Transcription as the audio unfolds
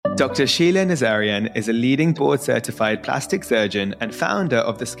Dr. Sheila Nazarian is a leading board-certified plastic surgeon and founder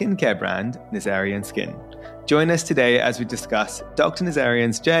of the skincare brand NazarianSkin. Join us today as we discuss Dr.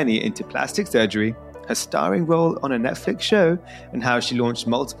 Nazarian's journey into plastic surgery, her starring role on a Netflix show, and how she launched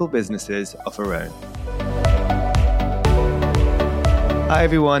multiple businesses of her own. Hi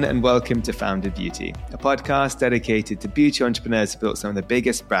everyone, and welcome to Founded Beauty, a podcast dedicated to beauty entrepreneurs who built some of the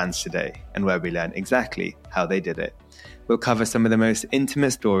biggest brands today, and where we learn exactly how they did it. We'll cover some of the most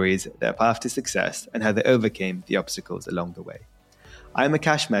intimate stories, their path to success, and how they overcame the obstacles along the way. I'm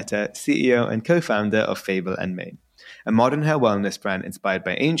Akash Mehta, CEO and co-founder of Fable & Mane, a modern hair wellness brand inspired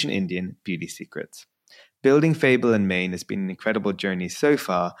by ancient Indian beauty secrets. Building Fable & Mane has been an incredible journey so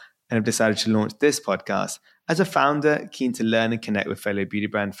far, and I've decided to launch this podcast as a founder keen to learn and connect with fellow beauty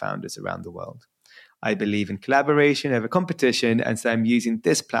brand founders around the world. I believe in collaboration over competition, and so I'm using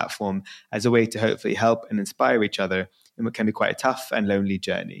this platform as a way to hopefully help and inspire each other in what can be quite a tough and lonely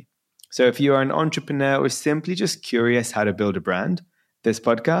journey. So if you are an entrepreneur or simply just curious how to build a brand, this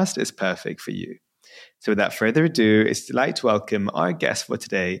podcast is perfect for you. So without further ado, it's a delight to welcome our guest for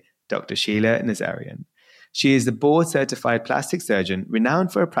today, Dr. Sheila Nazarian. She is the board-certified plastic surgeon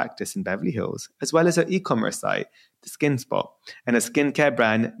renowned for her practice in Beverly Hills, as well as her e-commerce site, The Skin Spot, and her skincare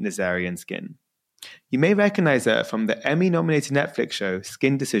brand, NazarianSkin. You may recognize her from the Emmy-Nominated Netflix show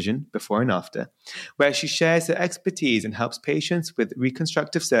Skin Decision, Before and After, where she shares her expertise and helps patients with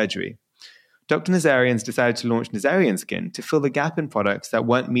reconstructive surgery. Dr. Nazarian's decided to launch NazarianSkin to fill the gap in products that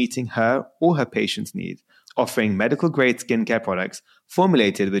weren't meeting her or her patients' needs, offering medical-grade skincare products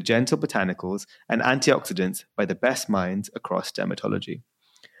formulated with gentle botanicals and antioxidants by the best minds across dermatology.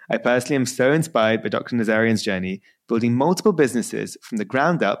 I personally am so inspired by Dr. Nazarian's journey, building multiple businesses from the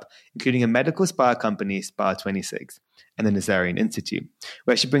ground up, including a medical spa company, Spa 26, and the Nazarian Institute,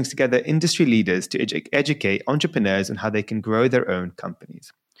 where she brings together industry leaders to educate entrepreneurs on how they can grow their own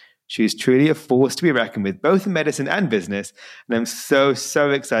companies. She is truly a force to be reckoned with, both in medicine and business, and I'm so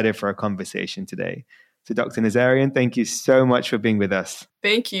excited for our conversation today. So Dr. Nazarian, thank you so much for being with us.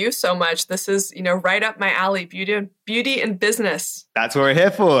 Thank you so much. This is, right up my alley, beauty and business. That's what we're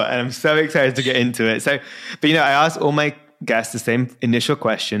here for. And I'm so excited to get into it. But I ask all my guests the same initial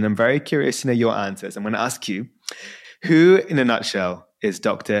question. I'm very curious to know your answers. I'm going to ask you, who in a nutshell is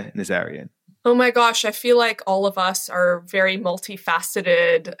Dr. Nazarian? Oh my gosh, I feel like all of us are very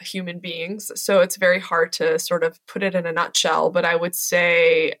multifaceted human beings. So it's very hard to sort of put it in a nutshell. But I would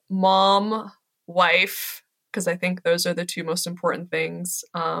say mom, wife, because I think those are the two most important things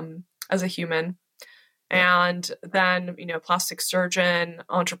as a human. And then, plastic surgeon,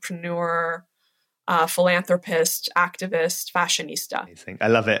 entrepreneur, philanthropist, activist, fashionista. Amazing. I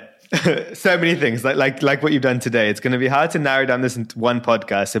love it. So many things like what you've done today. It's going to be hard to narrow down this into one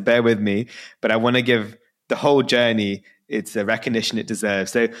podcast, so bear with me. But I want to give the whole journey its a recognition it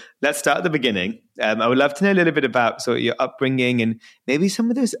deserves. So let's start at the beginning. I would love to know a little bit about sort of your upbringing and maybe some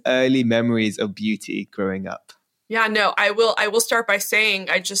of those early memories of beauty growing up. Yeah, no, I will start by saying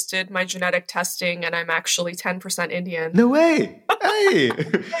I just did my genetic testing and I'm actually 10% Indian. No way. Hey.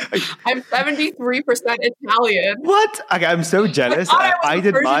 I'm 73% Italian. What? Okay, I'm so jealous. I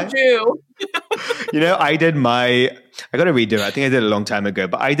did my Jew. I got to redo it. I think I did it a long time ago,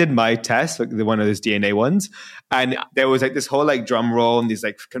 but I did my test, like one of those DNA ones. And there was like this whole like drum roll and these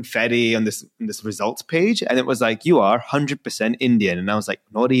like confetti on this results page. And it was like, you are 100% Indian. And I was like,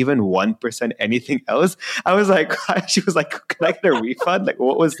 not even 1% anything else. I was like, she was like, can I get a refund? Like,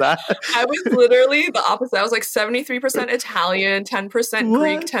 what was that? I was literally the opposite. I was like 73% Italian, 10%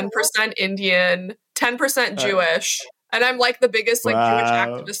 Greek, 10% Indian, 10% Jewish. And I'm like the biggest Jewish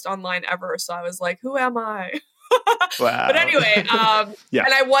activist online ever. So I was like, who am I? Wow. But anyway, And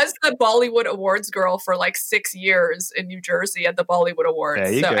I was the Bollywood Awards girl for like 6 years in New Jersey at the Bollywood Awards.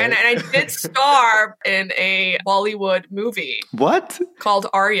 There you go. And I did star in a Bollywood movie. What? Called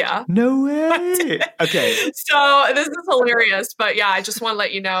Arya. No way. Okay. So this is hilarious. But yeah, I just want to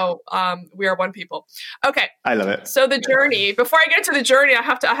let you know we are one people. Okay. I love it. So the journey, before I get to the journey, I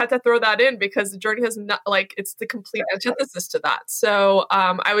have to throw that in because the journey has not it's the complete antithesis to that. So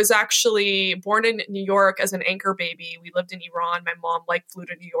I was actually born in New York as an anchor baby. We lived in Iran. My mom flew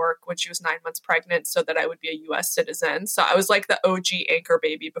to New York when she was 9 months pregnant so that I would be a US citizen. So I was like the OG anchor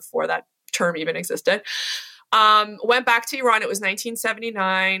baby before that term even existed. Went back to Iran. It was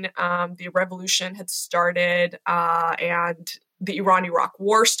 1979. The revolution had started and the Iran-Iraq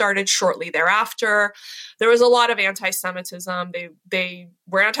war started shortly thereafter. There was a lot of anti-Semitism. They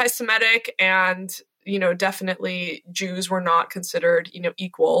were anti-Semitic and definitely Jews were not considered,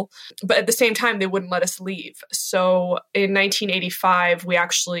 equal. But at the same time, they wouldn't let us leave. So in 1985, we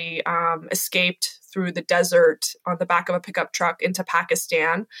actually escaped through the desert on the back of a pickup truck into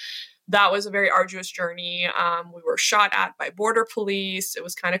Pakistan. That was a very arduous journey. We were shot at by border police. It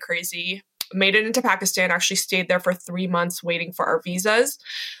was kind of crazy. Made it into Pakistan, actually stayed there for 3 months waiting for our visas.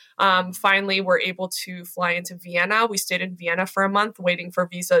 Finally, we're able to fly into Vienna. We stayed in Vienna for a month waiting for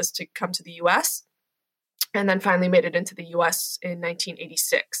visas to come to the US. And then finally made it into the US in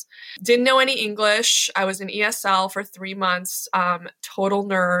 1986. Didn't know any English. I was in ESL for 3 months. Total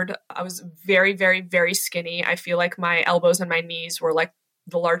nerd. I was very, very, very skinny. I feel like my elbows and my knees were like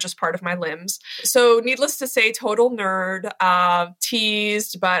the largest part of my limbs. So needless to say, total nerd,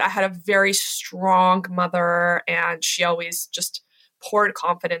 teased, but I had a very strong mother and she always just poured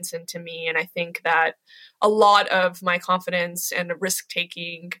confidence into me. And I think that a lot of my confidence and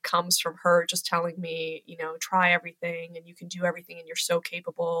risk-taking comes from her just telling me, try everything and you can do everything and you're so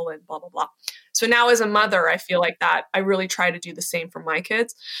capable and blah, blah, blah. So now as a mother, I feel like that I really try to do the same for my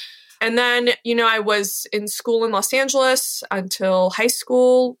kids. And then, I was in school in Los Angeles until high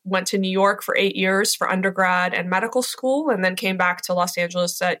school, went to New York for 8 years for undergrad and medical school, and then came back to Los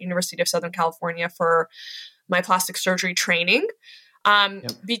Angeles at University of Southern California for my plastic surgery training.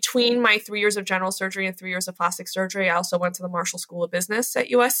 Between my 3 years of general surgery and 3 years of plastic surgery, I also went to the Marshall School of Business at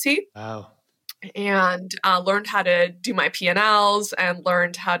USC. Wow. And learned how to do my P&Ls and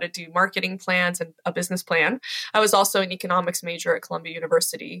learned how to do marketing plans and a business plan. I was also an economics major at Columbia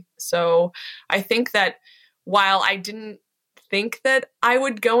University. So I think that while I didn't think that I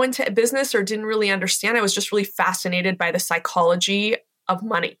would go into business or didn't really understand, I was just really fascinated by the psychology of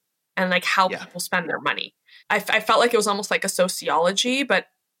money and like how people spend their money. I felt like it was almost like a sociology, but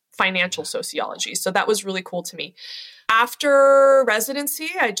financial sociology. So that was really cool to me. After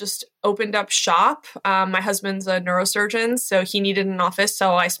residency, I just opened up shop. My husband's a neurosurgeon, so he needed an office.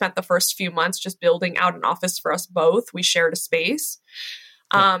 So I spent the first few months just building out an office for us both. We shared a space.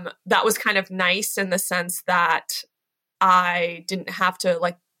 That was kind of nice in the sense that I didn't have to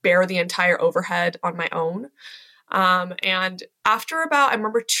like bear the entire overhead on my own. And after about, I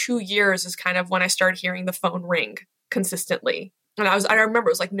remember 2 years is kind of when I started hearing the phone ring consistently. And I remember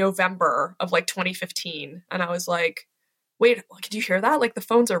it was like November of like 2015. And I was like, wait, could you hear that? Like the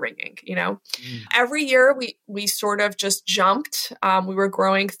phones are ringing, Every year we sort of just jumped. We were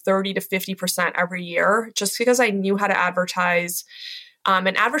growing 30 to 50% every year just because I knew how to advertise.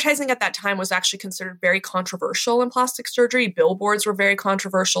 And advertising at that time was actually considered very controversial in plastic surgery. Billboards were very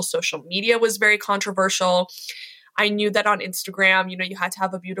controversial. Social media was very controversial. I knew that on Instagram, you had to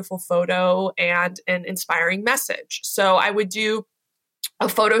have a beautiful photo and an inspiring message. So I would do a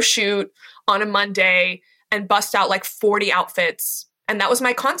photo shoot on a Monday and bust out like 40 outfits. And that was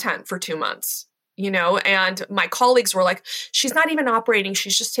my content for 2 months, and my colleagues were like, she's not even operating.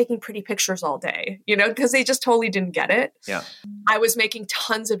 She's just taking pretty pictures all day, because they just totally didn't get it. Yeah. I was making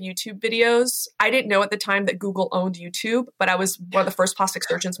tons of YouTube videos. I didn't know at the time that Google owned YouTube, but I was one of the first plastic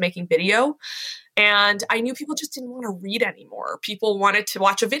surgeons making video. And I knew people just didn't want to read anymore. People wanted to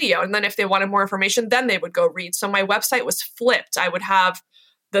watch a video. And then if they wanted more information, then they would go read. So my website was flipped. I would have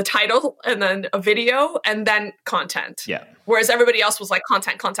the title and then a video and then content. Yeah. Whereas everybody else was like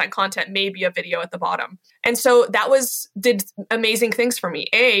content, maybe a video at the bottom. And so that did amazing things for me.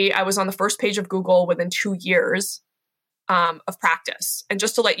 I was on the first page of Google within 2 years of practice. And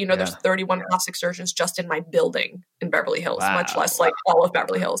just to let you know, there's 31 plastic surgeons just in my building in Beverly Hills, much less like all of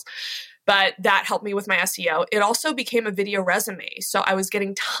Beverly Hills. But that helped me with my SEO. It also became a video resume. So I was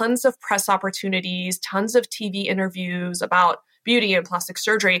getting tons of press opportunities, tons of TV interviews about beauty and plastic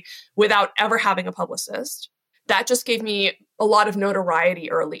surgery without ever having a publicist. That just gave me a lot of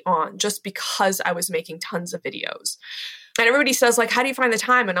notoriety early on, just because I was making tons of videos. And everybody says, like, how do you find the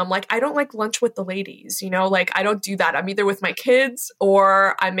time? And I'm like, I don't like lunch with the ladies, like I don't do that. I'm either with my kids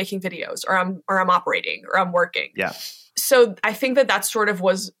or I'm making videos or I'm operating or I'm working. Yeah. So I think that sort of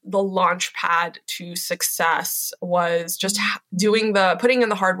was the launch pad to success, was just putting in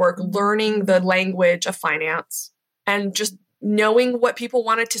the hard work, learning the language of finance and just knowing what people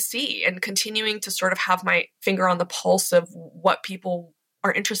wanted to see and continuing to sort of have my finger on the pulse of what people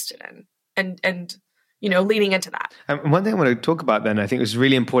are interested in and leading into that. One thing I want to talk about then, I think was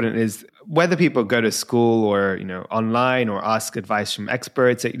really important, is whether people go to school or, online or ask advice from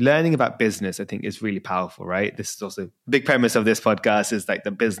experts, learning about business, I think is really powerful, right? This is also a big premise of this podcast, is like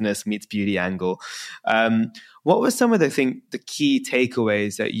the business meets beauty angle. What were some of the key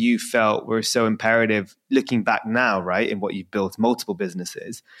takeaways that you felt were so imperative looking back now, right? In what you've built multiple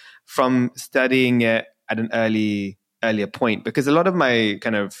businesses from studying it at an earlier point? Because a lot of my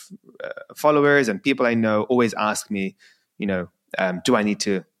kind of followers and people I know always ask me, do I need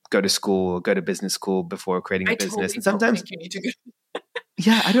to go to school or go to business school before creating a business? Totally and sometimes don't think you need to go.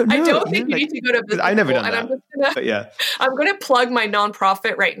 Yeah, I don't know. I don't think you need to go to business I never school. done And that. But yeah. I'm gonna plug my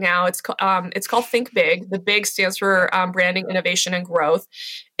nonprofit right now. It's called Think Big. The Big stands for Branding, Innovation, and Growth.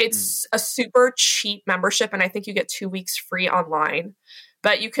 It's a super cheap membership, and I think you get 2 weeks free online.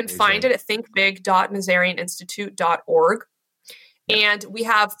 But you can find it at thinkbig.nazarianinstitute.org. Yeah. And we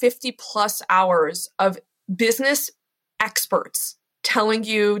have 50 plus hours of business experts telling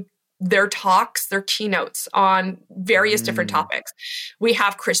you their talks, their keynotes on various different topics. We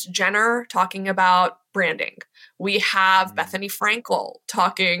have Kris Jenner talking about branding. We have Bethany Frankel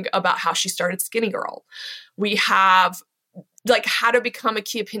talking about how she started Skinny Girl. We have like how to become a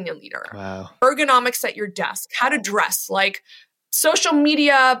key opinion leader. Wow. Ergonomics at your desk, how to dress, like social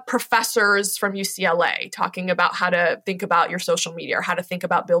media professors from UCLA talking about how to think about your social media or how to think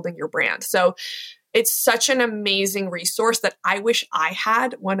about building your brand. So it's such an amazing resource that I wish I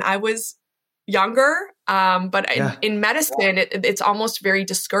had when I was younger. But in medicine, it's almost very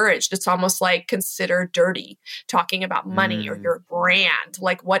discouraged. It's almost like considered dirty talking about money or your brand.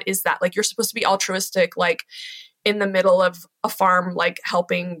 Like, what is that? Like, you're supposed to be altruistic, like in the middle of a farm, like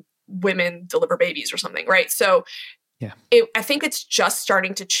helping women deliver babies or something, right? So I think it's just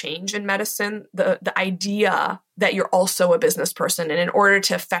starting to change in medicine, the idea that you're also a business person. And in order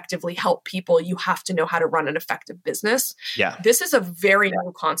to effectively help people, you have to know how to run an effective business. Yeah. This is a very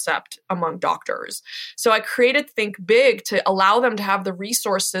new concept among doctors. So I created Think Big to allow them to have the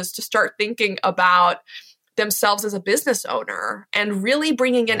resources to start thinking about themselves as a business owner and really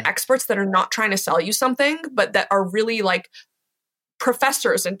bringing in experts that are not trying to sell you something, but that are really like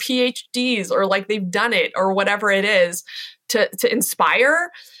professors and PhDs or like they've done it or whatever it is to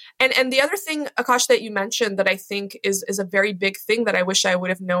inspire. And the other thing, Akash, that you mentioned that I think is a very big thing that I wish I would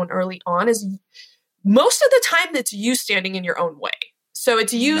have known early on is most of the time it's you standing in your own way. So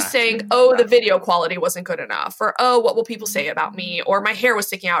it's you saying, oh, the video quality wasn't good enough, or, oh, what will people say about me? Or my hair was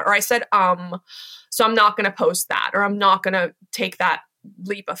sticking out, or I said, so I'm not going to post that, or I'm not going to take that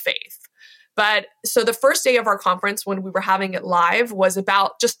leap of faith. But so the first day of our conference when we were having it live was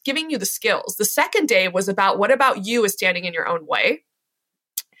about just giving you the skills. The second day was about what about you is standing in your own way.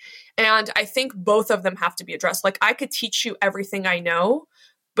 And I think both of them have to be addressed. Like I could teach you everything I know,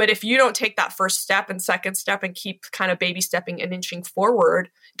 but if you don't take that first step and second step and keep kind of baby stepping and inching forward,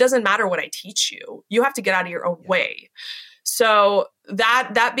 it doesn't matter what I teach you. You have to get out of your own way. So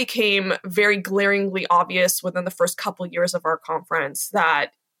that became very glaringly obvious within the first couple of years of our conference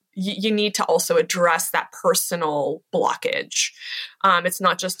that you need to also address that personal blockage. It's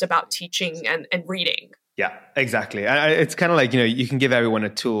not just about teaching and reading. Yeah, exactly. And it's kind of like, you can give everyone a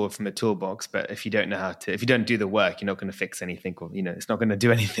tool from a toolbox, but if you don't know if you don't do the work, you're not going to fix anything or, it's not going to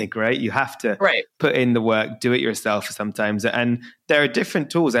do anything, right? You have to put in the work, do it yourself sometimes. And there are different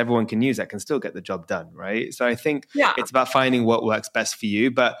tools everyone can use that can still get the job done, right? So I think it's about finding what works best for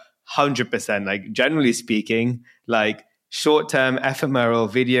you, but 100%, like generally speaking, like short-term ephemeral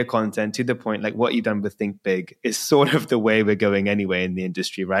video content to the point, like what you've done with Think Big is sort of the way we're going anyway in the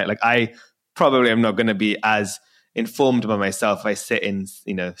industry, right? Like I probably am not going to be as informed by myself if I sit in,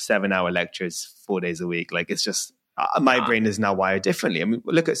 7-hour lectures 4 days a week. Like it's just, my brain is now wired differently. I mean,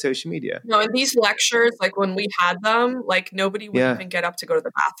 look at social media. No, and these lectures, like when we had them, like nobody would even get up to go to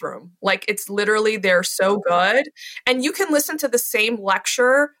the bathroom. Like it's literally, they're so good. And you can listen to the same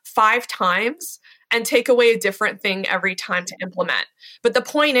lecture 5 times and take away a different thing every time to implement. But the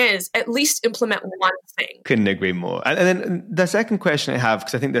point is, at least implement one thing. Couldn't agree more. And then the second question I have,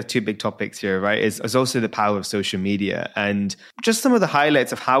 because I think there are 2 big topics here, right, is also the power of social media and just some of the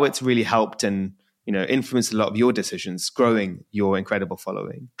highlights of how it's really helped and, influenced a lot of your decisions, growing your incredible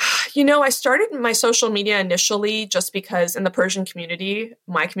following. I started my social media initially just because in the Persian community,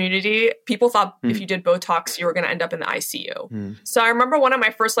 my community, people thought if you did Botox, you were going to end up in the ICU. So I remember one of my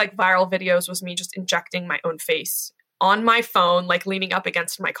first viral videos was me just injecting my own face on my phone, leaning up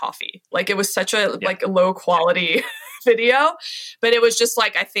against my coffee. It was such a a low quality video, but it was just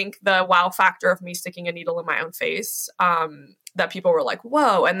I think the wow factor of me sticking a needle in my own face, that people were like,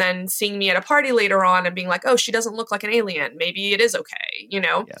 whoa. And then seeing me at a party later on and being like, oh, she doesn't look like an alien. Maybe it is okay.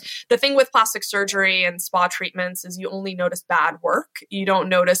 The thing with plastic surgery and spa treatments is you only notice bad work. You don't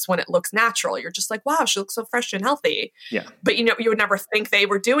notice when it looks natural. You're just like, wow, she looks so fresh and healthy. Yeah. But you would never think they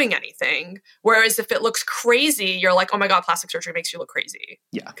were doing anything. Whereas if it looks crazy, you're like, oh my God, plastic surgery makes you look crazy.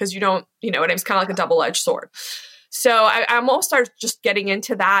 Yeah. Because you don't, it's kind of like a double-edged sword. So I almost started just getting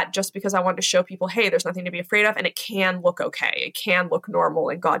into that just because I wanted to show people, hey, there's nothing to be afraid of and it can look okay. It can look normal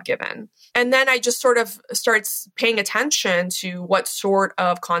and God-given. And then I just sort of started paying attention to what sort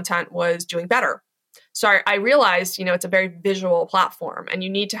of content was doing better. So I realized, it's a very visual platform and you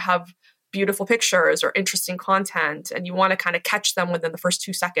need to have beautiful pictures or interesting content, and you want to kind of catch them within the first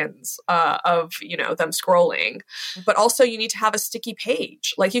 2 seconds of, them scrolling. But also you need to have a sticky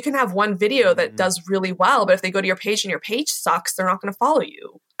page. Like you can have one video that does really well, but if they go to your page and your page sucks, they're not going to follow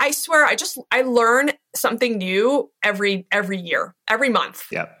you. I swear, I learn something new every year, every month.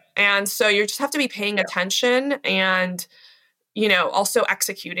 Yeah. And so you just have to be paying attention and also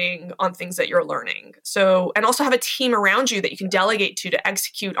executing on things that you're learning. So, and also have a team around you that you can delegate to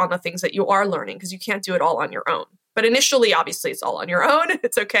execute on the things that you are learning, because you can't do it all on your own. But initially, obviously, it's all on your own.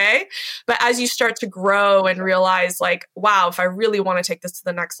 It's okay. But as you start to grow and realize like, wow, if I really want to take this to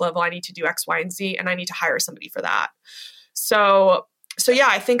the next level, I need to do X, Y, and Z, and I need to hire somebody for that. So yeah,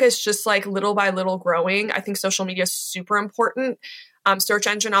 I think it's just like little by little growing. I think social media is super important. Search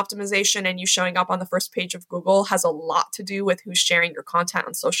engine optimization and you showing up on the first page of Google has a lot to do with who's sharing your content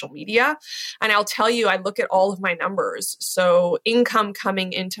on social media. And I'll tell you, I look at all of my numbers. So income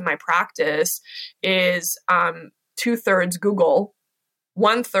coming into my practice is 2/3 Google,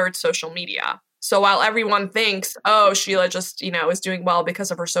 1/3 social media. So while everyone thinks, oh, Sheila just, is doing well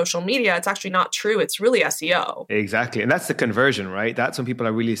because of her social media, it's actually not true. It's really SEO. Exactly. And that's the conversion, right? That's when people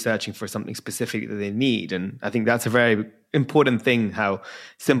are really searching for something specific that they need. And I think that's a very important thing, how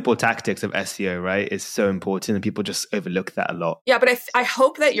simple tactics of SEO, right, is so important. And people just overlook that a lot. Yeah, but I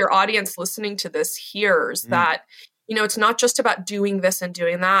hope that your audience listening to this hears that, it's not just about doing this and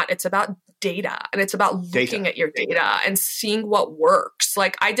doing that. It's about data, and it's about looking at your data and seeing what works.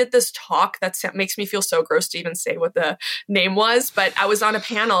 Like I did this talk that makes me feel so gross to even say what the name was, but I was on a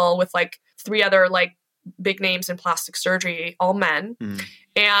panel with like 3 other like big names in plastic surgery, all men.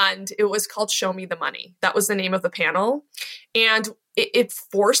 And it was called Show Me the Money. That was the name of the panel. And it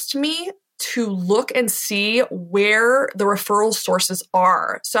forced me to look and see where the referral sources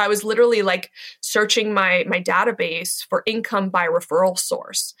are. So I was literally like searching my database for income by referral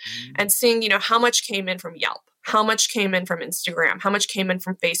source and seeing, how much came in from Yelp, how much came in from Instagram, how much came in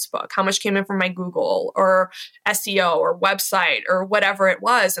from Facebook, how much came in from my Google or SEO or website or whatever it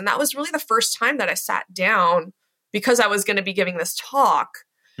was. And that was really the first time that I sat down, because I was going to be giving this talk.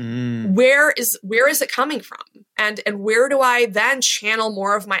 Where is it coming from? And where do I then channel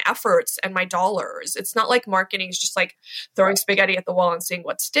more of my efforts and my dollars? It's not like marketing is just like throwing spaghetti at the wall and seeing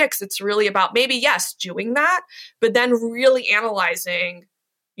what sticks. It's really about maybe, yes, doing that, but then really analyzing,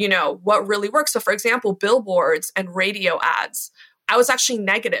 what really works. So for example, billboards and radio ads, I was actually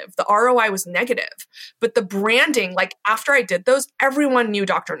negative. The ROI was negative, but the branding, like after I did those, everyone knew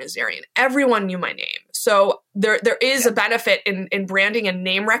Dr. Nazarian. Everyone knew my name. So there is a benefit in branding and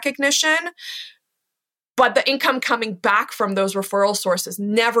name recognition, but the income coming back from those referral sources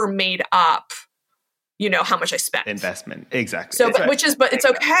never made up, how much I spent. Investment. Exactly. So, but it's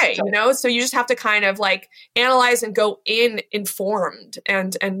okay, so you just have to kind of like analyze and go in informed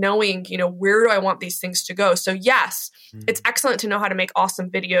and knowing, where do I want these things to go? So yes, it's excellent to know how to make awesome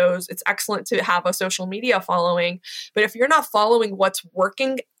videos. It's excellent to have a social media following, but if you're not following what's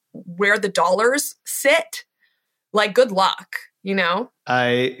working, where the dollars sit, like good luck.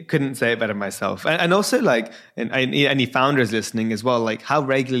 I couldn't say it better myself. And also like, and any founders listening as well, like how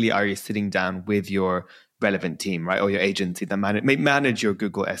regularly are you sitting down with your relevant team, right? Or your agency that manage your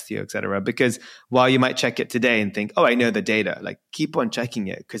Google SEO, et cetera. Because while you might check it today and think, oh, I know the data, like keep on checking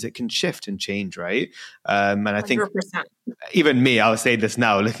it because it can shift and change, right? And I think 100%. Even me, I'll say this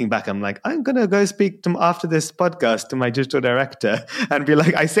now, looking back, I'm like, I'm going to go speak to after this podcast to my digital director and be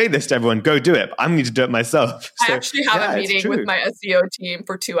like, I say this to everyone, go do it. But I need to do it myself. I actually have a meeting with my SEO team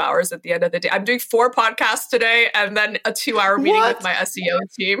for 2 hours at the end of the day. I'm doing 4 podcasts today and then a 2-hour meeting with my SEO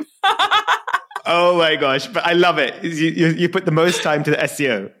team. Oh my gosh. But I love it. You put the most time to the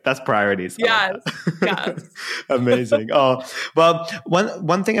SEO. That's priorities. Yes. Yes. Amazing. Oh, well,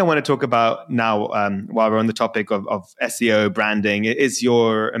 one thing I want to talk about now, while we're on the topic of SEO branding, is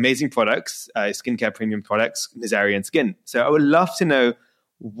your amazing products, skincare premium products, NazarianSkin. So I would love to know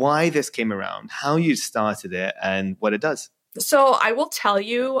why this came around, how you started it, and what it does. So I will tell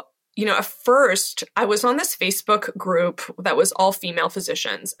you, at first I was on this Facebook group that was all female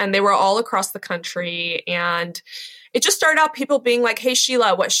physicians, and they were all across the country. And it just started out people being like, hey,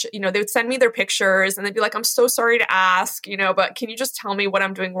 Sheila, they would send me their pictures and they'd be like, I'm so sorry to ask, but can you just tell me what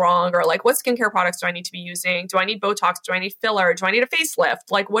I'm doing wrong? Or like, what skincare products do I need to be using? Do I need Botox? Do I need filler? Do I need a facelift?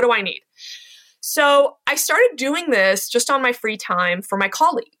 Like, what do I need? So I started doing this just on my free time for my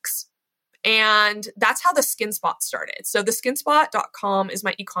colleagues. And that's how the SkinSpot started. So the skinspot.com is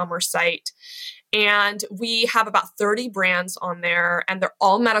my e-commerce site. And we have about 30 brands on there, and they're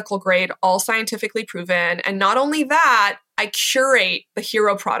all medical grade, all scientifically proven. And not only that, I curate the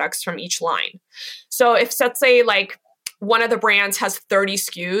hero products from each line. So if, let's say, like one of the brands has 30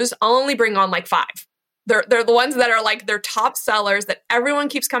 SKUs, I'll only bring on like 5. They're the ones that are like, they're top sellers that everyone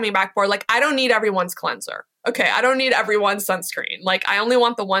keeps coming back for. Like, I don't need everyone's cleanser. Okay. I don't need everyone's sunscreen. Like, I only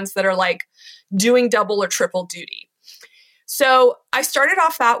want the ones that are like doing double or triple duty. So I started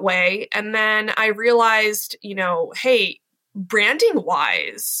off that way. And then I realized, hey, branding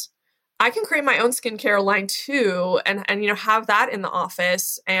wise, I can create my own skincare line too. And have that in the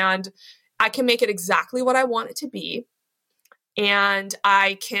office, and I can make it exactly what I want it to be. And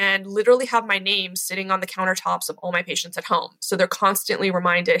I can literally have my name sitting on the countertops of all my patients at home. So they're constantly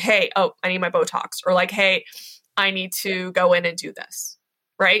reminded, hey, oh, I need my Botox, or like, hey, I need to go in and do this.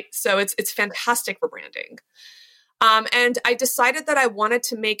 Right. So it's fantastic for branding. And I decided that I wanted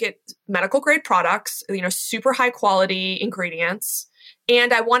to make it medical grade products, super high quality ingredients.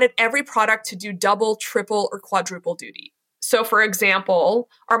 And I wanted every product to do double, triple, or quadruple duty. So for example,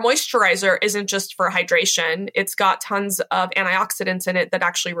 our moisturizer isn't just for hydration. It's got tons of antioxidants in it that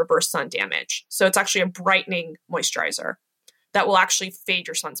actually reverse sun damage. So it's actually a brightening moisturizer that will actually fade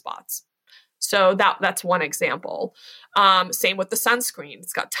your sunspots. So that's one example. Same with the sunscreen.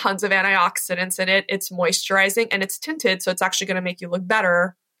 It's got tons of antioxidants in it. It's moisturizing and it's tinted. So it's actually going to make you look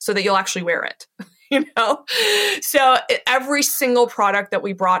better so that you'll actually wear it. So every single product that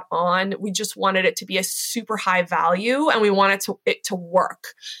we brought on, we just wanted it to be a super high value, and we wanted it to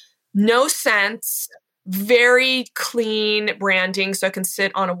work. No scents, very clean branding, so it can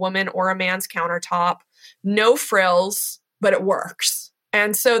sit on a woman or a man's countertop. No frills, but it works.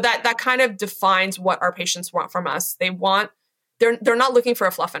 And so that kind of defines what our patients want from us. They're not looking for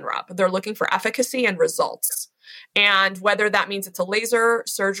a fluff and rub. They're looking for efficacy and results. And whether that means it's a laser,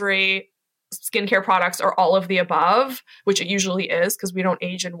 surgery, skincare products, or all of the above, which it usually is because we don't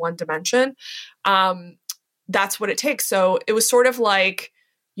age in one dimension, that's what it takes. So it was sort of like,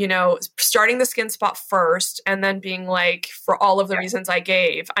 starting the Skin Spot first and then being like, for all of the reasons I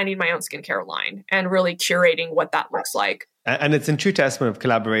gave, I need my own skincare line, and really curating what that looks like. And it's in true testament of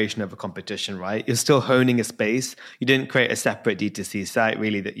collaboration over competition, right? You're still honing a space. You didn't create a separate D2C site,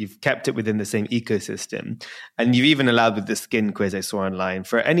 really, that you've kept it within the same ecosystem. And you've even allowed with the skin quiz I saw online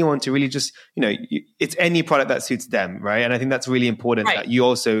for anyone to really just, it's any product that suits them, right? And I think that's really important, right, that you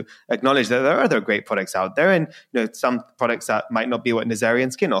also acknowledge that there are other great products out there, and some products that might not be what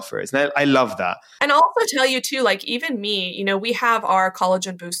NazarianSkin offers. And I love that. And I'll also tell you too, like even me, we have our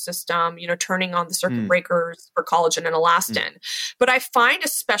collagen boost system, turning on the circuit breakers for collagen and elastin. But I find,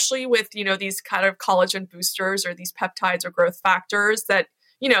 especially with, these kind of collagen boosters or these peptides or growth factors that,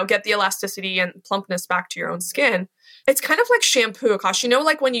 get the elasticity and plumpness back to your own skin, it's kind of like shampoo, Akash.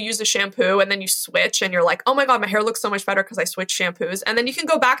 Like when you use a shampoo and then you switch and you're like, oh my God, my hair looks so much better because I switched shampoos. And then you can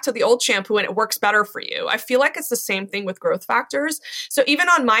go back to the old shampoo and it works better for you. I feel like it's the same thing with growth factors. So even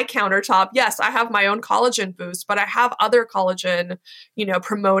on my countertop, yes, I have my own collagen boost, but I have other collagen,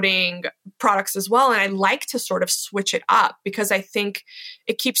 promoting products as well. And I like to sort of switch it up because I think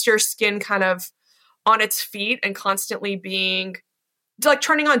it keeps your skin kind of on its feet and constantly being like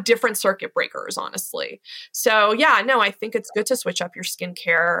turning on different circuit breakers, honestly. So I think it's good to switch up your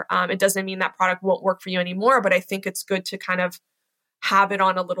skincare. It doesn't mean that product won't work for you anymore, but I think it's good to kind of have it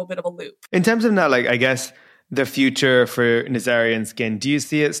on a little bit of a loop. In terms of now, I guess the future for NazarianSkin, do you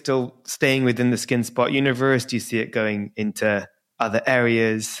see it still staying within the Skin Spot universe? Do you see it going into other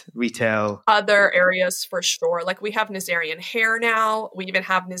areas, retail? Other areas for sure. Like we have Nazarian hair now. We even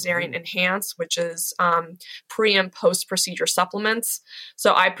have Nazarian Enhance, which is pre and post procedure supplements.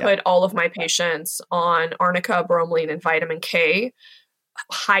 So I put all of my patients on arnica, bromelain, and vitamin K,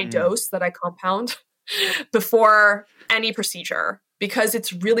 high dose that I compound before any procedure, because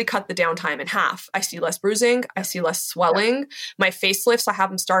it's really cut the downtime in half. I see less bruising. I see less swelling. My facelifts, I have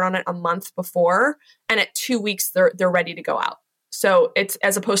them start on it a month before, and at 2 weeks, they're ready to go out. So it's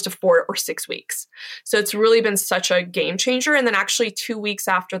as opposed to 4 or 6 weeks. So it's really been such a game changer. And then actually 2 weeks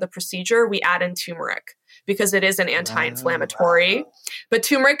after the procedure, we add in turmeric because it is an anti-inflammatory. But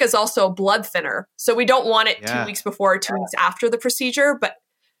turmeric is also a blood thinner. So we don't want it 2 weeks before or 2 weeks after the procedure. But,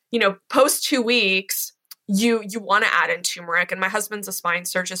 post 2 weeks, you want to add in turmeric. And my husband's a spine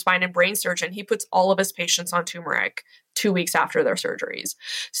and brain surgeon. He puts all of his patients on turmeric 2 weeks after their surgeries.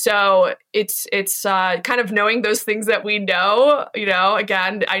 So it's kind of knowing those things that we know,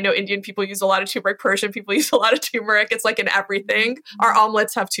 again, I know Indian people use a lot of turmeric, Persian people use a lot of turmeric. It's like in everything. Our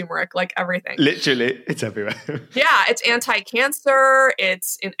omelets have turmeric, like everything. Literally, it's everywhere. Yeah, it's anti-cancer.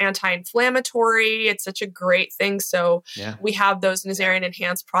 It's anti-inflammatory. It's such a great thing. So we have those Nazarian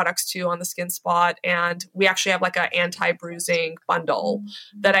Enhanced products too on the Skin Spot. And we actually have like an anti-bruising bundle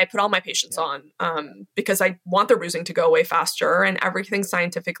that I put all my patients on because I want their bruising to go away faster, and everything's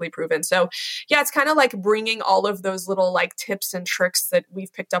scientifically proven. So yeah, it's kind of like bringing all of those little like tips and tricks that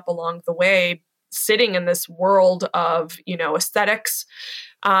we've picked up along the way, sitting in this world of, aesthetics,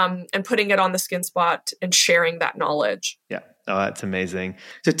 and putting it on the Skin Spot and sharing that knowledge. Yeah. Oh, that's amazing.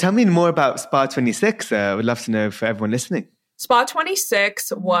 So tell me more about Spa 26. I would love to know for everyone listening. Spa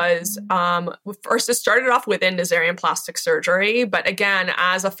 26 was, first it started off within Nazarian plastic surgery. But again,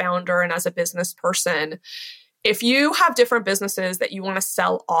 as a founder and as a business person, if you have different businesses that you want to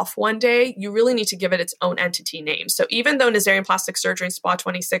sell off one day, you really need to give it its own entity name. So even though Nazarian Plastic Surgery and Spa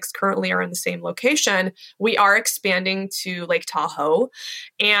 26 currently are in the same location, we are expanding to Lake Tahoe,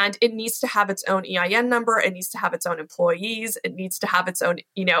 and it needs to have its own EIN number. It needs to have its own employees. It needs to have its own,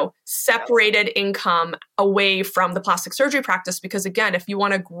 separated income away from the plastic surgery practice. Because again, if you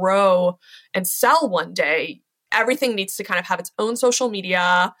want to grow and sell one day, everything needs to kind of have its own social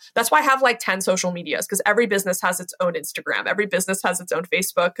media. That's why I have like 10 social medias, because every business has its own Instagram. Every business has its own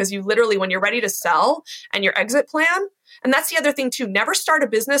Facebook, because you literally, when you're ready to sell and your exit plan, and that's the other thing too, never start a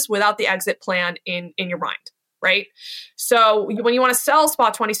business without the exit plan in your mind, right? So when you want to sell Spa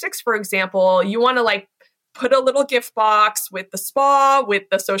 26, for example, you want to like put a little gift box with the spa, with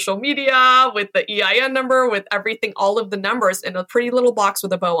the social media, with the EIN number, with everything, all of the numbers in a pretty little box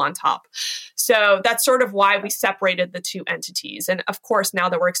with a bow on top. So that's sort of why we separated the two entities. And of course, now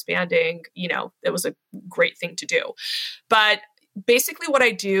that we're expanding, it was a great thing to do. But basically what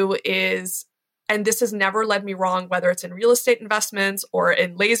I do is, and this has never led me wrong, whether it's in real estate investments or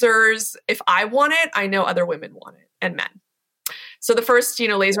in lasers, if I want it, I know other women want it, and men. So the first,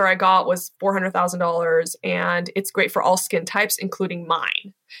 laser I got was $400,000, and it's great for all skin types, including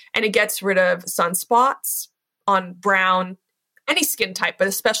mine. And it gets rid of sunspots on brown, any skin type, but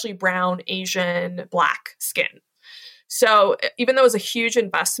especially brown, Asian, black skin. So even though it was a huge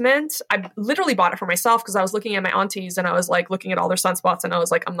investment, I literally bought it for myself because I was looking at my aunties and I was like looking at all their sunspots and I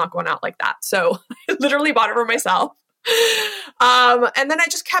was like, I'm not going out like that. So I literally bought it for myself. And then I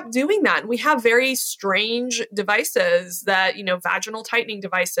just kept doing that. And we have very strange devices that, vaginal tightening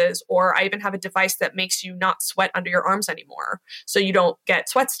devices, or I even have a device that makes you not sweat under your arms anymore. So you don't get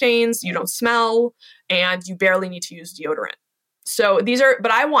sweat stains, you don't smell, and you barely need to use deodorant. So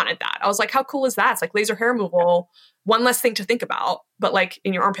but I wanted that. I was like, how cool is that? It's like laser hair removal, one less thing to think about, but like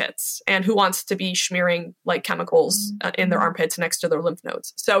in your armpits. And who wants to be smearing like chemicals in their armpits next to their lymph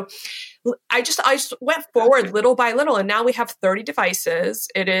nodes? So I just went forward little by little. And now we have 30 devices.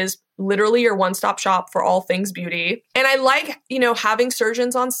 It is literally your one-stop shop for all things beauty. And I like, having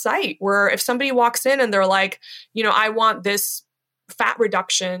surgeons on site where if somebody walks in and they're like, I want this fat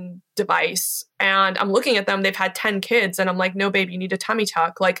reduction device, and I'm looking at them, they've had 10 kids, and I'm like, no, babe, you need a tummy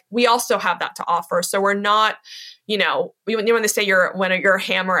tuck. Like, we also have that to offer. So we're not, when they say when you're a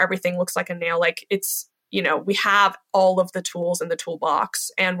hammer, everything looks like a nail. Like, it's, we have all of the tools in the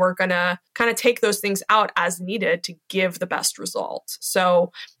toolbox, and we're going to kind of take those things out as needed to give the best result.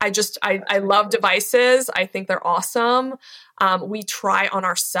 So I love devices. I think they're awesome. We try on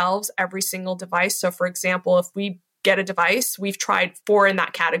ourselves every single device. So for example, if we get a device, we've tried 4 in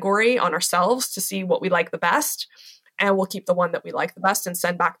that category on ourselves to see what we like the best. And we'll keep the one that we like the best and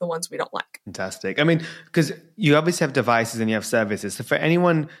send back the ones we don't like. Fantastic. I mean, because you obviously have devices and you have services. So for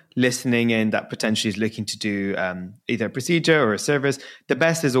anyone listening in that potentially is looking to do either a procedure or a service, the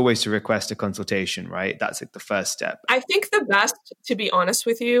best is always to request a consultation, right? That's like the first step. I think the best, to be honest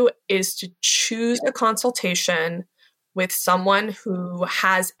with you, is to choose a consultation with someone who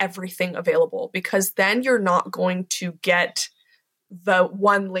has everything available, because then you're not going to get the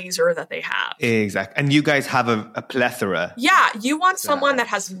one laser that they have. Exactly. And you guys have a plethora. Yeah. You want someone that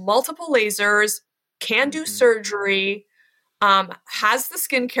has multiple lasers, can do surgery, has the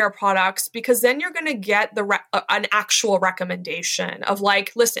skincare products, because then you're going to get an actual recommendation of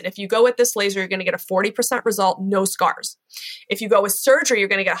like, listen, if you go with this laser, you're going to get a 40% result, no scars. If you go with surgery, you're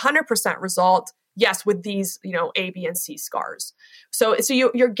going to get 100% result. Yes, with these, A, B, and C scars. So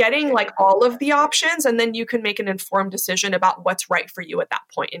you're getting like all of the options, and then you can make an informed decision about what's right for you at that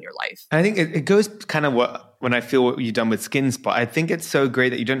point in your life. I think it goes kind of when I feel what you've done with Skin Spot. I think it's so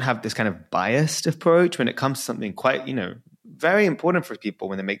great that you don't have this kind of biased approach when it comes to something quite, very important for people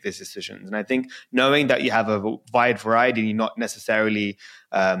when they make these decisions. And I think knowing that you have a wide variety, and you're not necessarily,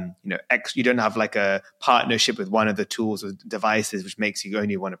 you don't have like a partnership with one of the tools or devices, which makes you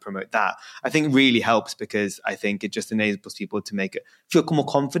only want to promote that, I think really helps, because I think it just enables people to make it feel more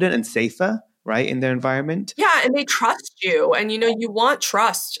confident and safer, right, in their environment. Yeah, and they trust you, and you want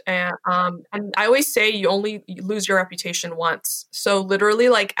trust. And I always say you lose your reputation once. So literally,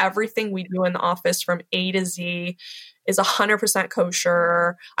 like everything we do in the office from A to Z, is 100%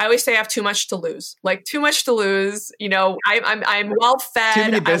 kosher. I always say I have too much to lose, like too much to lose. You know, I'm well fed.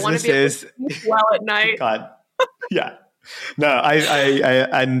 Too many I want to be able to sleep well at night. God. Yeah. No,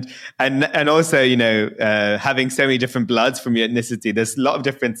 and also, you know, having so many different bloods from your ethnicity, there's a lot of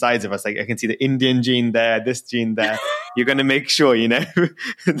different sides of us. Like I can see the Indian gene there, this gene there. You're going to make sure, you know,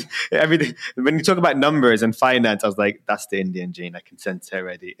 everything. When you talk about numbers and finance, I was like, that's the Indian gene. I can sense it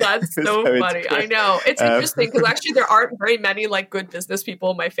already. That's so funny. I know. It's interesting because actually there aren't very many like good business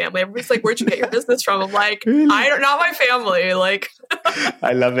people in my family. Everybody's like, where'd you get your business from? I'm like, really? Not my family. Like,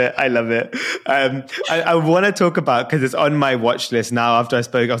 I love it. I want to talk about, because it's on my watch list now after I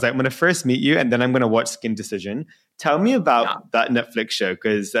spoke, I was like, I'm going to first meet you and then I'm going to watch Skin Decision. Tell me about that Netflix show,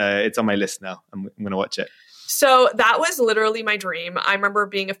 because it's on my list now. I'm going to watch it. So that was literally my dream. I remember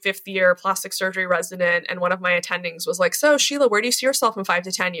being a 5th-year plastic surgery resident, and one of my attendings was like, so Sheila, where do you see yourself in 5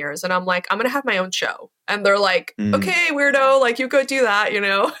 to 10 years? And I'm like, I'm going to have my own show. And they're like, okay, weirdo, like you go do that, you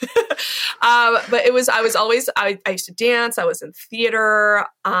know? But I used to dance. I was in theater.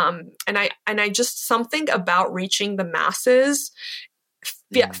 And I just, something about reaching the masses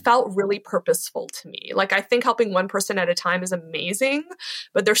felt really purposeful to me. Like, I think helping one person at a time is amazing,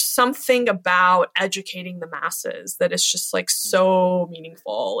 but there's something about educating the masses that is just like so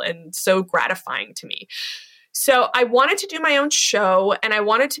meaningful and so gratifying to me. So I wanted to do my own show, and I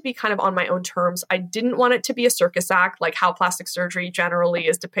wanted to be kind of on my own terms. I didn't want it to be a circus act, like how plastic surgery generally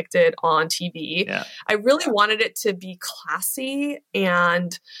is depicted on TV. Yeah. I really wanted it to be classy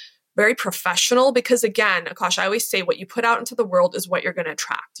and very professional, because again, Akash, I always say what you put out into the world is what you're going to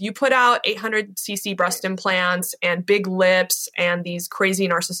attract. You put out 800cc breast implants and big lips and these crazy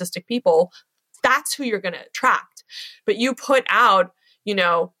narcissistic people, that's who you're going to attract. But you put out, you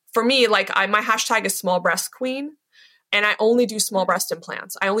know, for me, like my hashtag is small breast queen, and I only do small breast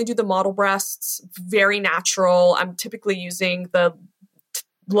implants. I only do the model breasts, very natural. I'm typically using the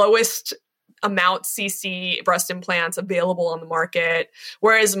lowest amount CC breast implants available on the market,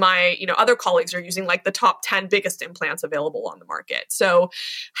 whereas my, you know, other colleagues are using like the top 10 biggest implants available on the market. So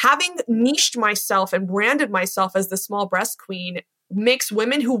having niched myself and branded myself as the small breast queen makes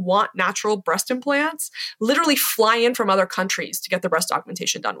women who want natural breast implants literally fly in from other countries to get the breast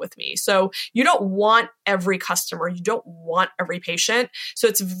augmentation done with me. So you don't want every customer, you don't want every patient. So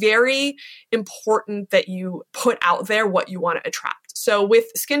it's very important that you put out there what you want to attract. So with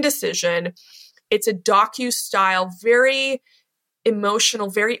Skin Decision, it's a docu-style, very emotional,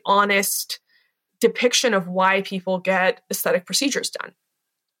 very honest depiction of why people get aesthetic procedures done.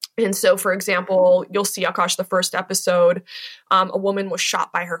 And so, for example, you'll see, Akash, the first episode, a woman was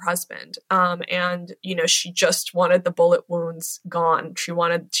shot by her husband. And, you know, she just wanted the bullet wounds gone.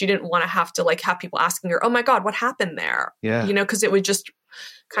 She didn't want to have to like have people asking her, oh my God, what happened there? Yeah. You know, because it would just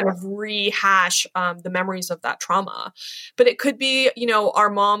kind of rehash the memories of that trauma. But it could be, you know, our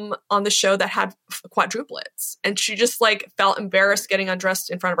mom on the show that had quadruplets, and she just like felt embarrassed getting undressed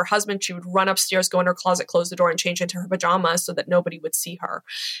in front of her husband. She would run upstairs, go in her closet, close the door, and change into her pajamas so that nobody would see her,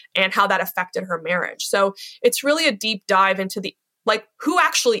 and how that affected her marriage. So it's really a deep dive into the like, who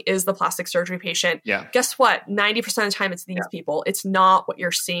actually is the plastic surgery patient? Yeah. Guess what? 90% of the time, it's these people. It's not what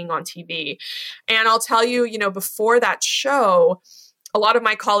you're seeing on TV. And I'll tell you, you know, before that show, a lot of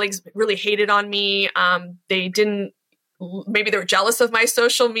my colleagues really hated on me. Maybe they were jealous of my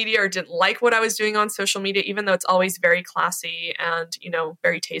social media or didn't like what I was doing on social media, even though it's always very classy and, you know,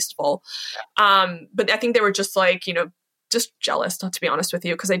 very tasteful. But I think they were just like, you know, just jealous, to be honest with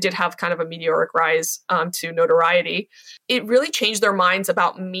you, because I did have kind of a meteoric rise to notoriety. It really changed their minds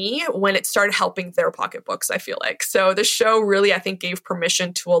about me when it started helping their pocketbooks, I feel like. So the show really, I think, gave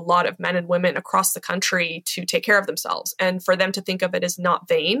permission to a lot of men and women across the country to take care of themselves and for them to think of it as not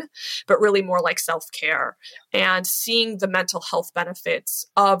vain, but really more like self-care and seeing the mental health benefits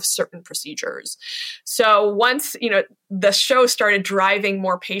of certain procedures. So once, you know, the show started driving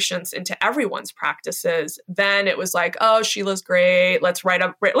more patients into everyone's practices, then it was like, oh, Sheila's great. Let's write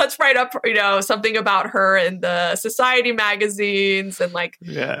up, you know, something about her in the society magazines, and like,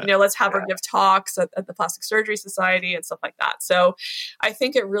 you know, let's have her give talks at the Plastic Surgery Society and stuff like that. So I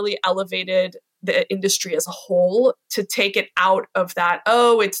think it really elevated the industry as a whole to take it out of that,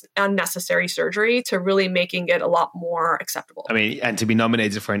 oh, it's unnecessary surgery, to really making it a lot more acceptable. I mean, and to be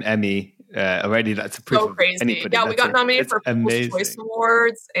nominated for an Emmy already, that's a proof. So crazy. Yeah, we got nominated for People's Choice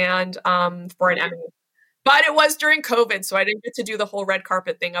Awards and for an Emmy. But it was during COVID, so I didn't get to do the whole red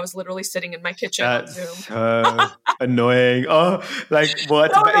carpet thing. I was literally sitting in my kitchen on Zoom. So annoying. Oh, like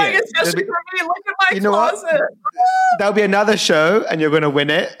what? So annoying, especially for me. Look at my closet. There'll be another show and you're going to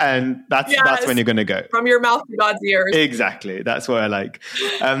win it. And that's when you're going to go. From your mouth to God's ears. Exactly. That's what I like.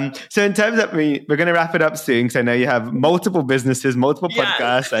 So in terms of we're going to wrap it up soon because I know you have multiple businesses, multiple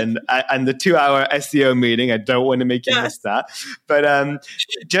podcasts and the 2-hour SEO meeting. I don't want to make you miss that. But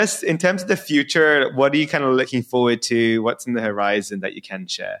just in terms of the future, what are you kind of looking forward to? What's in the horizon that you can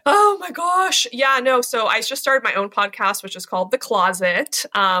share? Oh my gosh. Yeah, no. So I just started my own podcast, which is called The Closet.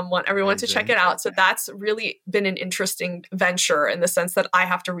 Want everyone to check it out. So that's really been an interesting venture in the sense that I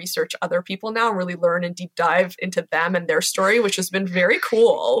have to research other people now and really learn and deep dive into them and their story, which has been very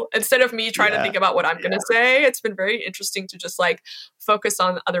cool. Instead of me trying to think about what I'm going to say, it's been very interesting to just like focus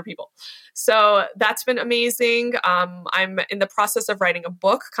on other people. So that's been amazing. I'm in the process of writing a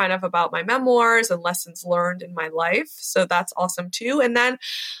book kind of about my memoirs and lessons learned in my life. So that's awesome too. And then,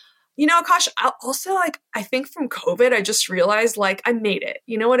 gosh, also I think from COVID, I just realized like I made it.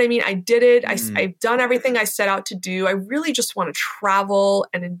 You know what I mean? I did it. I've done everything I set out to do. I really just want to travel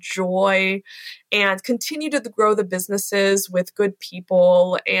and enjoy and continue to grow the businesses with good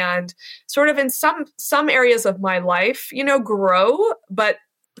people and sort of in some areas of my life, grow, but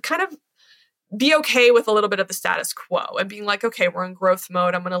kind of be okay with a little bit of the status quo and being like, okay, we're in growth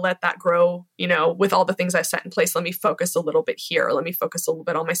mode. I'm going to let that grow, with all the things I set in place. Let me focus a little bit here. Let me focus a little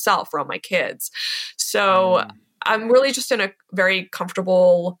bit on myself or on my kids. So I'm really just in a very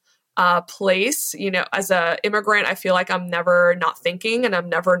comfortable place. As a immigrant, I feel like I'm never not thinking and I'm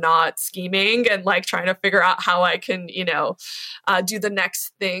never not scheming and like trying to figure out how I can, do the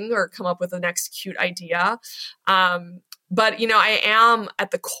next thing or come up with the next cute idea. But, I am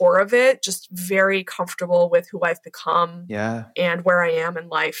at the core of it, just very comfortable with who I've become and where I am in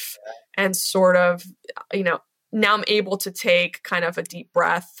life. And sort of, now I'm able to take kind of a deep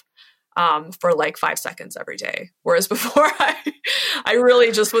breath for like 5 seconds every day. Whereas before I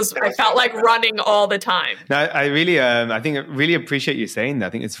really just I felt like running all the time. No, I really, I really appreciate you saying that. I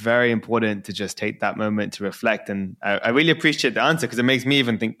think it's very important to just take that moment to reflect. And I really appreciate the answer because it makes me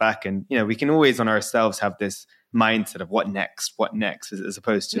even think back and, we can always on ourselves have this mindset of what next, as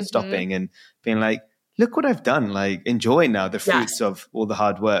opposed to stopping and being like, look what I've done, like enjoy now the fruits of all the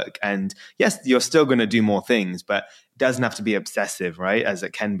hard work. And yes, you're still going to do more things, but it doesn't have to be obsessive, right? As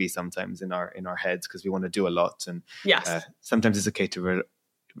it can be sometimes in our heads because we want to do a lot. And sometimes it's okay to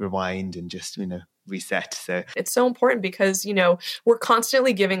rewind and just, reset. So it's so important because, we're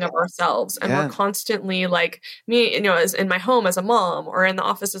constantly giving of ourselves and we're constantly like me, as in my home as a mom or in the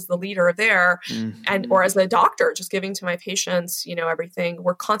office as the leader there and, or as a doctor, just giving to my patients, everything.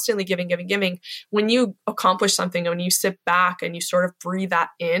 We're constantly giving. When you accomplish something and when you sit back and you sort of breathe that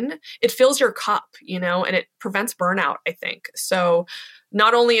in, it fills your cup, and it prevents burnout, I think. So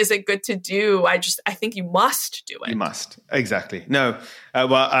not only is it good to do, I think you must do it. You must. Exactly. No.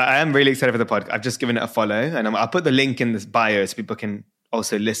 Well, I am really excited for the podcast. I've just given it a follow and I'll put the link in this bio so people can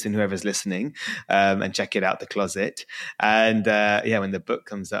also listen, whoever's listening, and check it out, The Closet. And when the book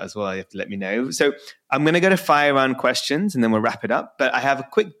comes out as well, you have to let me know. So I'm going to go to fire round questions and then we'll wrap it up. But I have a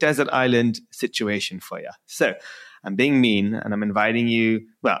quick desert island situation for you. So I'm being mean and I'm inviting you.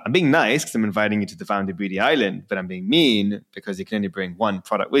 Well, I'm being nice because I'm inviting you to the Founder Beauty Island, but I'm being mean because you can only bring one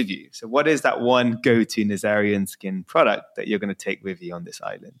product with you. So what is that one go-to NazarianSkin product that you're going to take with you on this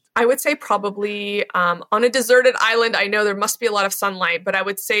island? I would say probably on a deserted island. I know there must be a lot of sunlight, but I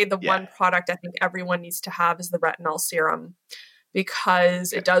would say the one product I think everyone needs to have is the retinol serum.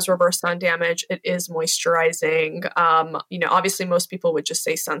 Because it does reverse sun damage. It is moisturizing. Obviously most people would just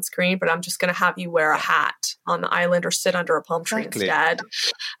say sunscreen, but I'm just going to have you wear a hat on the island or sit under a palm tree instead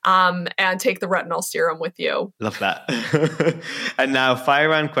and take the retinol serum with you. Love that. And now fire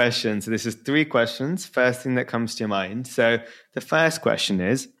round questions. So this is 3 questions. First thing that comes to your mind. So the first question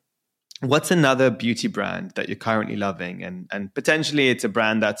is, what's another beauty brand that you're currently loving? And potentially it's a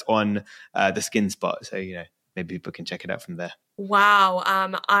brand that's on the Skin Spot. So, maybe people can check it out from there. Wow.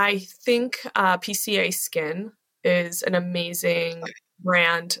 I think PCA Skin is an amazing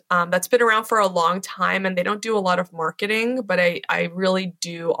brand that's been around for a long time and they don't do a lot of marketing, but I really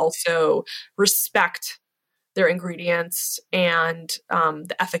do also respect their ingredients and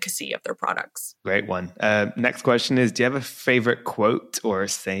the efficacy of their products. Great one. Next question is, do you have a favorite quote or a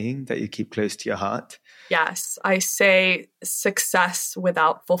saying that you keep close to your heart? Yes, I say success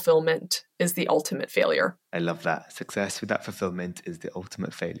without fulfillment is the ultimate failure. I love that. Success without fulfillment is the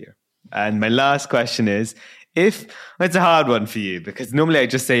ultimate failure. And my last question is If it's a hard one for you, because normally I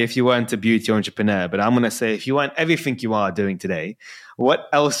just say if you weren't a beauty entrepreneur, but I'm going to say if you weren't everything you are doing today, what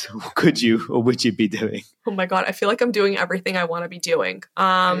else could you or would you be doing? Oh my God, I feel like I'm doing everything I want to be doing.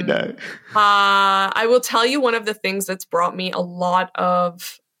 I know. I will tell you one of the things that's brought me a lot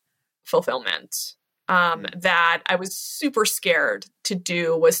of fulfillment that I was super scared to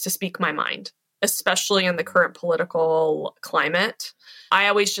do was to speak my mind, especially in the current political climate. I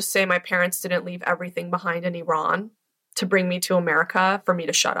always just say my parents didn't leave everything behind in Iran to bring me to America for me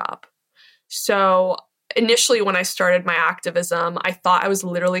to shut up. So initially when I started my activism, I thought I was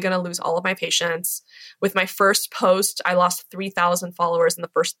literally going to lose all of my patience. With my first post, I lost 3,000 followers in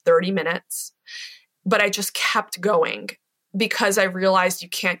the first 30 minutes, but I just kept going because I realized you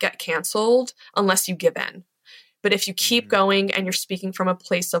can't get canceled unless you give in. But if you keep going and you're speaking from a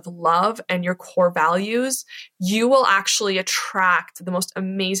place of love and your core values, you will actually attract the most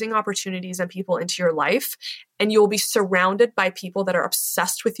amazing opportunities and people into your life. And you'll be surrounded by people that are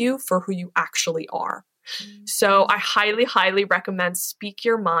obsessed with you for who you actually are. So I highly, highly recommend speak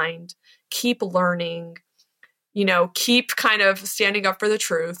your mind, keep learning, keep kind of standing up for the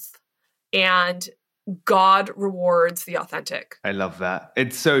truth, and God rewards the authentic. I love that.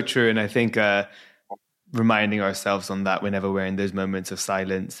 It's so true. And I think reminding ourselves on that whenever we're in those moments of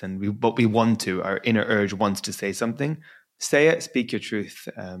silence and what we want to, our inner urge wants to say something, say it, speak your truth,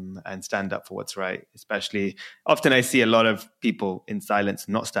 and stand up for what's right. Especially often I see a lot of people in silence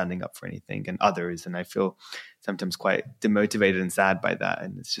not standing up for anything and others. And I feel sometimes quite demotivated and sad by that.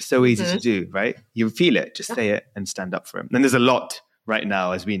 And it's just so easy to do, right? You feel it, just say it and stand up for it. And there's a lot right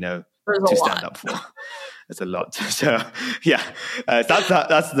now, as we know, to stand up for. There's a lot. So yeah, that's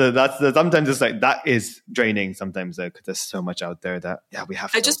sometimes it's like that is draining sometimes though, because there's so much out there that we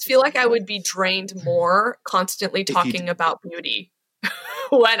have to. I just feel like I would be drained more constantly talking about beauty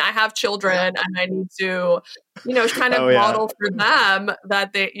when I have children and I need to, kind of model for them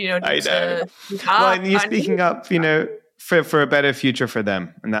that they, need to speak up. Well, and you're speaking up, for a better future for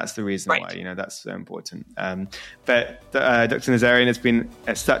them. And that's the reason why, that's so important. But Dr. Nazarian, it's been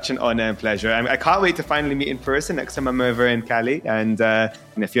such an honor and pleasure. I can't wait to finally meet in person next time I'm over in Cali. And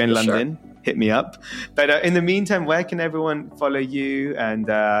if you're in London, hit me up. But in the meantime, where can everyone follow you? And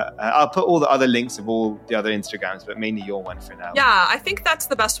I'll put all the other links of all the other Instagrams, but mainly your one for now. Yeah, I think that's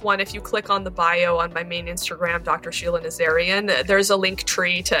the best one. If you click on the bio on my main Instagram, Dr. Sheila Nazarian, there's a link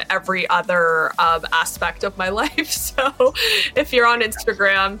tree to every other aspect of my life. So if you're on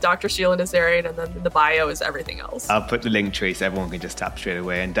Instagram, Dr. Sheila Nazarian, and then the bio is everything else. I'll put the link tree so everyone can just tap straight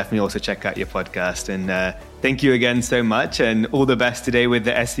away, and definitely also check out your podcast. And thank you again so much, and all the best today with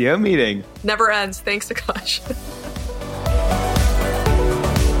the SEO meeting. Never ends. Thanks, Akash.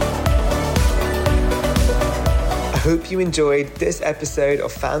 I hope you enjoyed this episode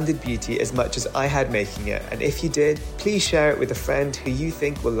of Founded Beauty as much as I had making it. And if you did, please share it with a friend who you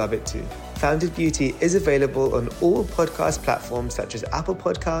think will love it too. Founded Beauty is available on all podcast platforms such as Apple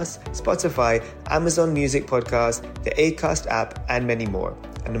Podcasts, Spotify, Amazon Music Podcasts, the Acast app, and many more.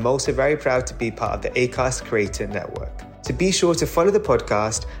 And I'm also very proud to be part of the Acast Creator Network. So be sure to follow the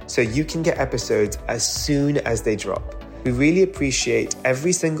podcast so you can get episodes as soon as they drop. We really appreciate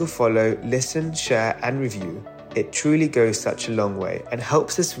every single follow, listen, share, and review. It truly goes such a long way and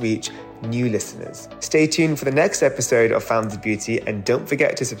helps us reach new listeners. Stay tuned for the next episode of Founded Beauty, and don't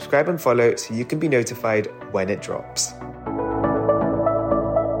forget to subscribe and follow so you can be notified when it drops.